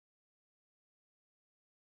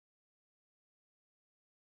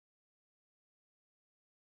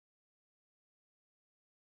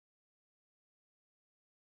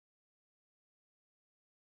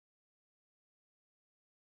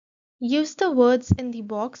Use the words in the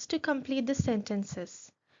box to complete the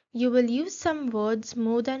sentences. You will use some words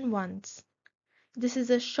more than once. This is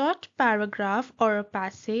a short paragraph or a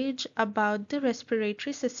passage about the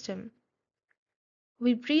respiratory system.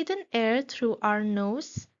 We breathe in air through our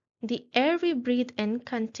nose. The air we breathe in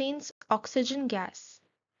contains oxygen gas.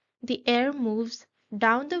 The air moves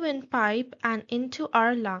down the windpipe and into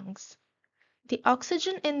our lungs. The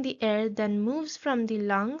oxygen in the air then moves from the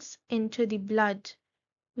lungs into the blood.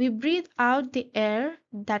 We breathe out the air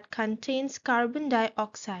that contains carbon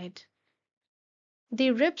dioxide.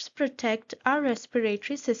 The ribs protect our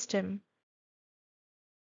respiratory system.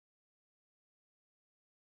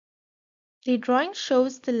 The drawing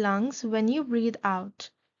shows the lungs when you breathe out.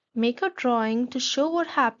 Make a drawing to show what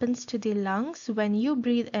happens to the lungs when you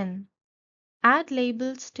breathe in. Add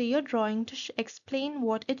labels to your drawing to explain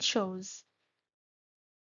what it shows.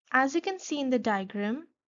 As you can see in the diagram,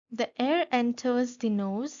 the air enters the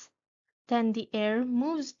nose, then the air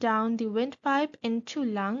moves down the windpipe into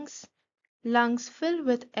lungs, lungs fill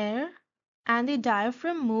with air, and the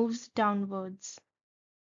diaphragm moves downwards.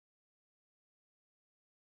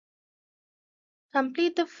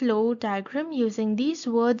 Complete the flow diagram using these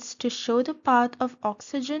words to show the path of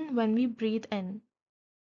oxygen when we breathe in.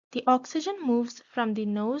 The oxygen moves from the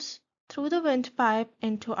nose through the windpipe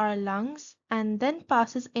into our lungs and then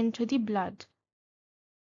passes into the blood.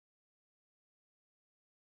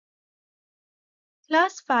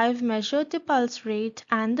 Class 5 measured the pulse rate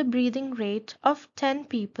and the breathing rate of 10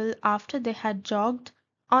 people after they had jogged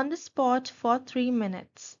on the spot for 3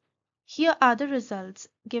 minutes. Here are the results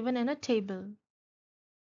given in a table.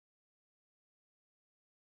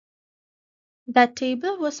 That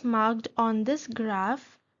table was marked on this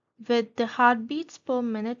graph with the heartbeats per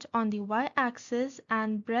minute on the y-axis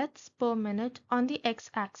and breaths per minute on the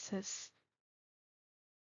x-axis.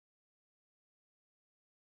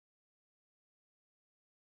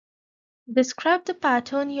 Describe the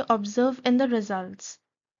pattern you observe in the results.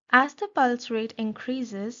 As the pulse rate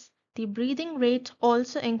increases, the breathing rate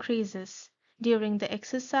also increases during the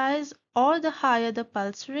exercise, or the higher the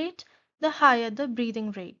pulse rate, the higher the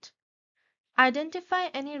breathing rate. Identify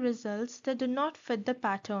any results that do not fit the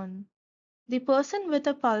pattern. The person with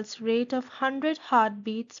a pulse rate of 100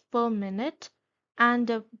 heartbeats per minute and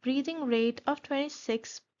a breathing rate of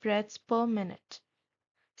 26 breaths per minute.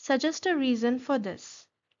 Suggest a reason for this.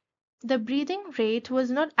 The breathing rate was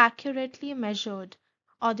not accurately measured,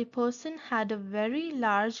 or the person had a very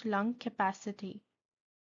large lung capacity.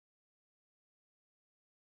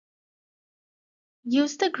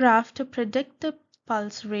 Use the graph to predict the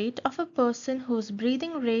pulse rate of a person whose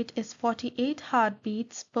breathing rate is 48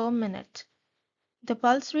 heartbeats per minute. The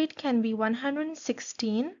pulse rate can be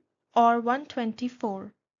 116 or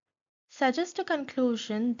 124. Suggest a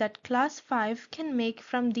conclusion that Class 5 can make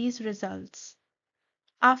from these results.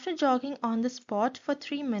 After jogging on the spot for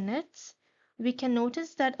 3 minutes, we can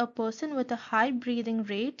notice that a person with a high breathing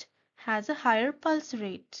rate has a higher pulse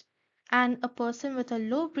rate, and a person with a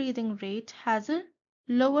low breathing rate has a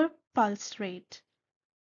lower pulse rate.